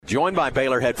Joined by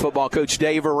Baylor head football coach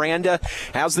Dave Aranda.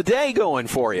 How's the day going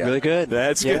for you? Really good.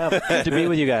 That's good. Good to be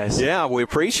with you guys. Yeah, we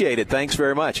appreciate it. Thanks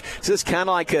very much. This is kind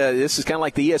of like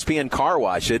the ESPN car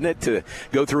wash, isn't it? To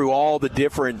go through all the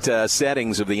different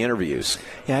settings of the interviews.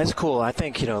 Yeah, it's cool. I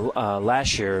think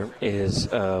last year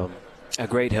is a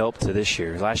great help to this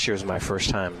year. Last year was my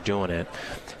first time doing it.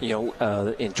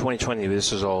 In 2020,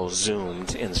 this was all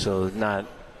Zoomed, and so not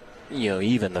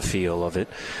even the feel of it.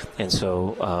 And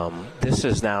so this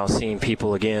is now seeing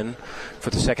people again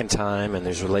for the second time, and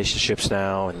there's relationships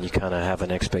now, and you kind of have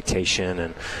an expectation,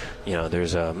 and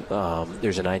there's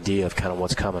an idea of kind of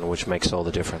what's coming, which makes all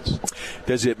the difference.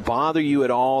 Does it bother you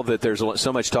at all that there's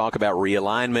so much talk about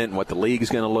realignment and what the league's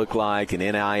going to look like and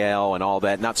NIL and all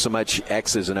that, not so much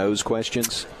X's and O's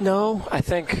questions? No, I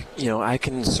think I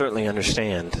can certainly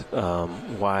understand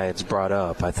why it's brought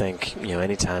up. I think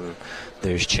anytime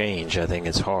there's change, I think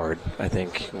it's hard. I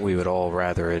think we would all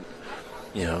rather it,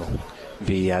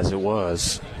 be as it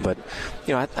was. But,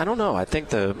 I don't know. I think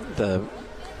the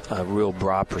real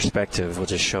broad perspective will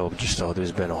just show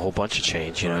there's been a whole bunch of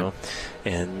change, Right.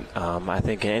 And I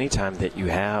think anytime that you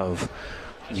have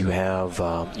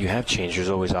change, there's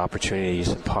always opportunities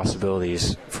and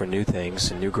possibilities for new things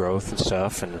and new growth and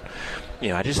stuff. And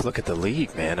I just look at the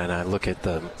league, man, and I look at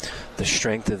the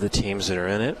strength of the teams that are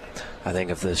in it. I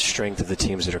think of the strength of the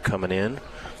teams that are coming in.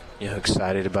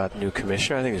 Excited about the new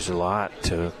commissioner. I think there's a lot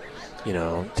to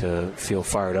feel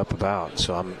fired up about.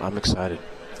 So I'm excited.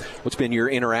 What's been your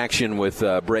interaction with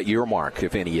Brett Yearmark,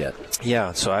 if any yet?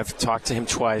 Yeah, so I've talked to him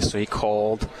twice. So he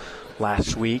called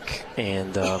last week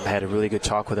and had a really good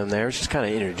talk with him there. It's just kind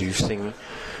of introducing,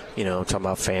 talking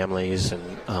about families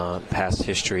and past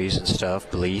histories and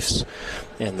stuff, beliefs,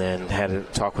 and then had a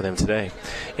talk with him today.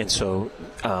 And so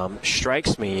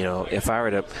strikes me, if I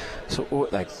were to,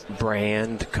 like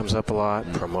brand comes up a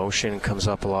lot, promotion comes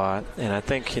up a lot, and I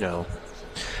think,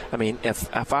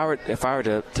 if I were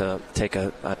to take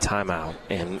a timeout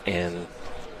and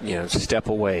step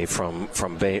away from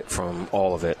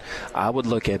all of it, I would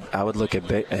look at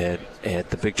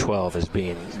the Big 12 as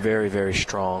being very, very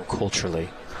strong culturally,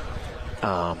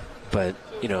 but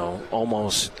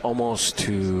almost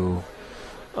to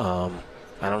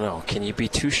I don't know. Can you be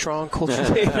too strong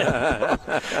culturally?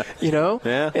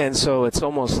 Yeah. And so it's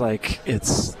almost like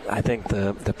I think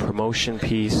the promotion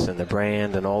piece and the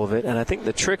brand and all of it. And I think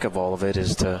the trick of all of it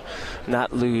is to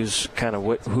not lose kind of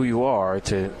who you are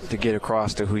to get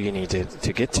across to who you need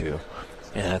to get to.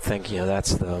 And I think,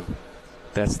 that's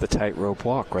the tightrope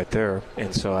walk right there.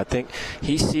 And so I think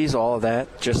he sees all of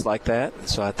that just like that. And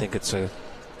so I think it's a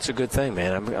good thing,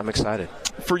 man. I'm excited.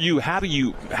 For you, how do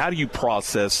you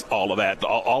process all of that,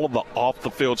 all of the off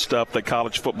the field stuff that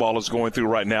college football is going through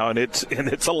right now, and it's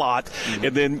a lot. Mm-hmm.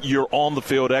 And then you're on the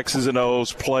field, X's and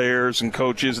O's, players and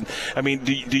coaches. And I mean,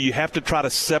 do you have to try to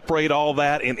separate all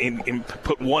that and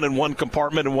put one in one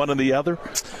compartment and one in the other?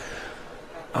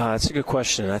 That's a good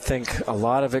question. I think a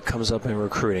lot of it comes up in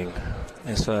recruiting,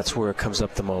 and so that's where it comes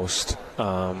up the most.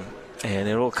 And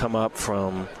it'll come up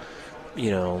from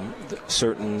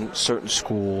certain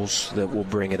schools that will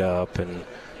bring it up and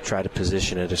try to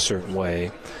position it a certain way,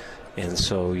 and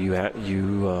so you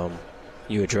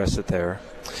address it there.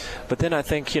 But then I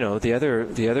think the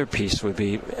other piece would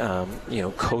be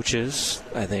coaches.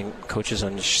 I think coaches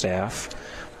on your staff.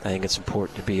 I think it's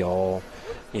important to be all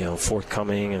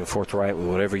forthcoming and forthright with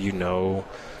whatever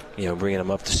bringing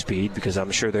them up to speed, because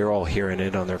I'm sure they're all hearing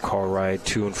it on their car ride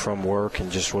to and from work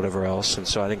and just whatever else. And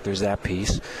so I think there's that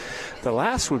piece. The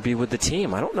last would be with the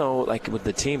team. I don't know, like with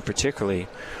the team particularly,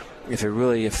 if it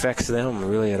really affects them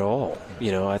really at all.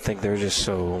 I think they're just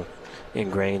so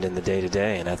ingrained in the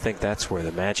day-to-day, and I think that's where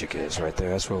the magic is right there.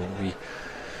 That's where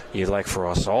you'd like for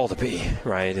us all to be,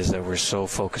 right, is that we're so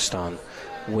focused on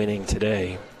winning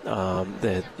today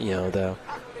that,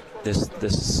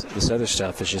 this other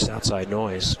stuff is just outside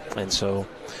noise. And so,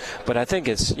 but I think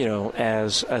it's,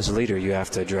 as a leader, you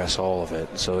have to address all of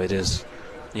it. So it is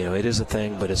a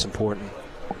thing, but it's important.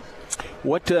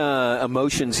 What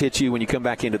emotions hit you when you come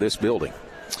back into this building?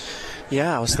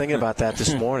 Yeah, I was thinking about that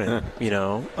this morning.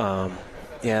 Yeah,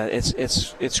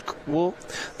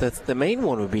 the main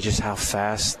one would be just how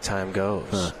fast time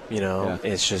goes. Yeah.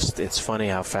 It's funny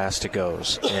how fast it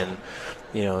goes. And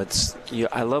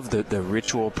I love the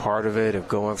ritual part of it, of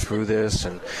going through this.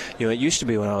 And it used to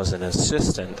be when I was an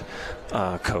assistant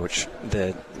coach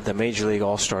that the Major League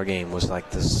All-Star game was like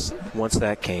this. Once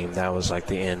that came, that was like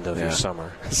the end of your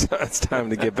summer. So it's time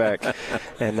to get back.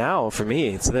 And now for me,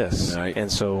 it's this. Right.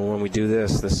 And so when we do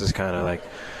this is kind of like,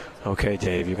 okay,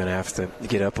 Dave, you're going to have to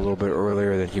get up a little bit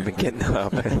earlier than you've been getting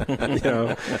up,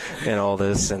 and all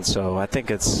this. And so I think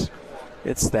it's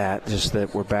it's that, just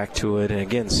that we're back to it. And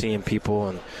again, seeing people,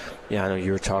 and I know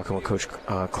you were talking with Coach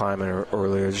Kleiman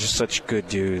earlier. There's just such good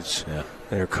dudes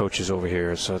that are coaches over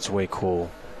here, so it's way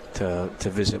cool to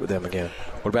visit with them again.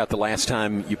 What about the last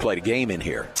time you played a game in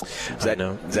here? Does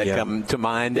that come to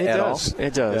mind at all?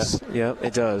 It does. Yeah,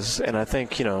 it does. And I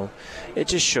think, it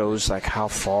just shows like how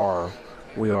far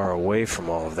we are away from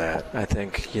all of that. I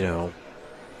think, you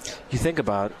think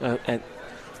about, and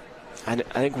I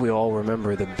think we all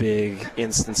remember the big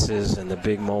instances and the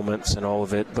big moments and all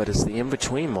of it, but it's the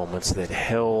in-between moments that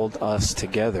held us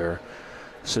together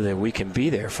so that we can be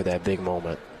there for that big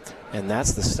moment. And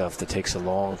that's the stuff that takes a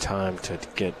long time to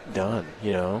get done,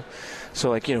 So,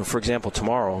 like, for example,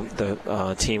 tomorrow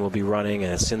the team will be running,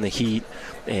 and it's in the heat,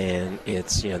 and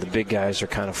it's, the big guys are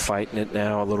kind of fighting it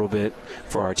now a little bit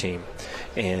for our team.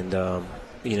 And,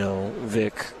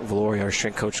 Vic Valori, our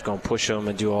strength coach, is going to push them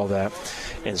and do all that.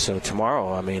 And so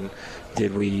tomorrow, I mean,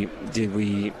 did we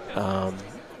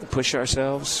push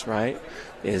ourselves, right?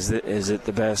 Is it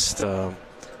the best, the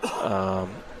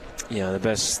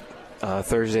best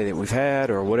Thursday that we've had,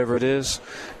 or whatever it is,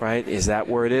 right? Is that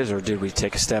where it is, or did we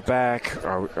take a step back?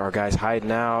 Are guys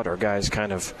hiding out? Are guys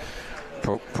kind of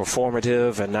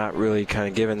performative and not really kind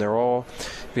of giving their all?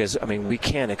 Because, I mean, we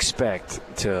can't expect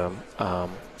to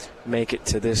make it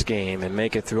to this game and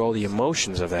make it through all the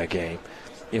emotions of that game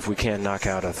if we can't knock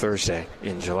out a Thursday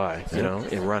in July,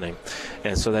 in running.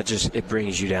 And so that it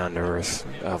brings you down to earth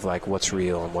of like what's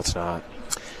real and what's not.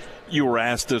 You were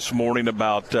asked this morning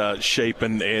about shape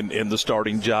and the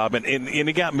starting job, and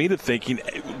it got me to thinking,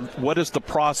 what is the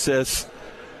process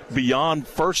beyond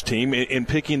first team in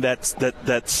picking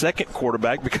that second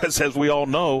quarterback? Because as we all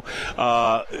know,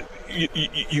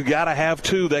 you got to have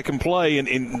two that can play,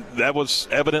 and that was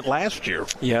evident last year.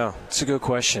 Yeah, it's a good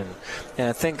question, and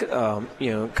I think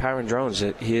Kyron Drones,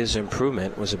 his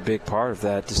improvement was a big part of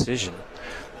that decision,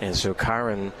 and so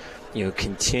Kyron,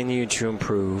 continued to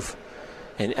improve.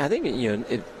 And I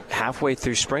think halfway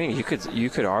through spring, you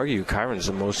could argue Kyron's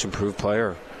the most improved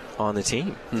player on the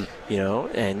team.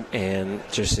 And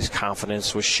just his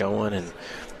confidence was showing, and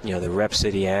the reps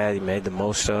that he had, he made the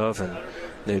most of, and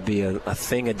there'd be a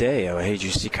thing a day. Oh, hey, did you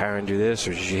see Kyron do this,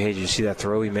 or did you see that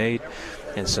throw he made?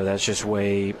 And so that's just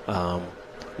way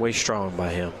strong by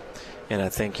him. And I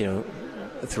think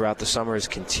throughout the summer has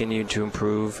continued to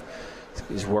improve.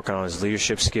 He's working on his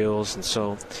leadership skills, and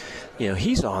so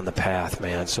he's on the path,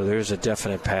 man. So there's a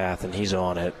definite path, and he's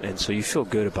on it, and so you feel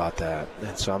good about that.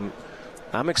 And so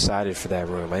I'm excited for that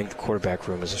room. I think the quarterback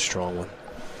room is a strong one.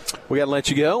 We got to let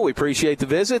you go. We appreciate the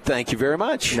visit. Thank you very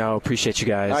much. No, appreciate you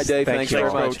guys. All right, Dave. Thanks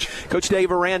very much. Coach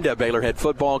Dave Aranda, Baylor head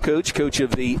football coach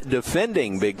of the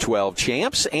defending Big 12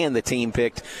 champs, and the team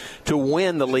picked to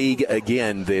win the league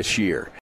again this year.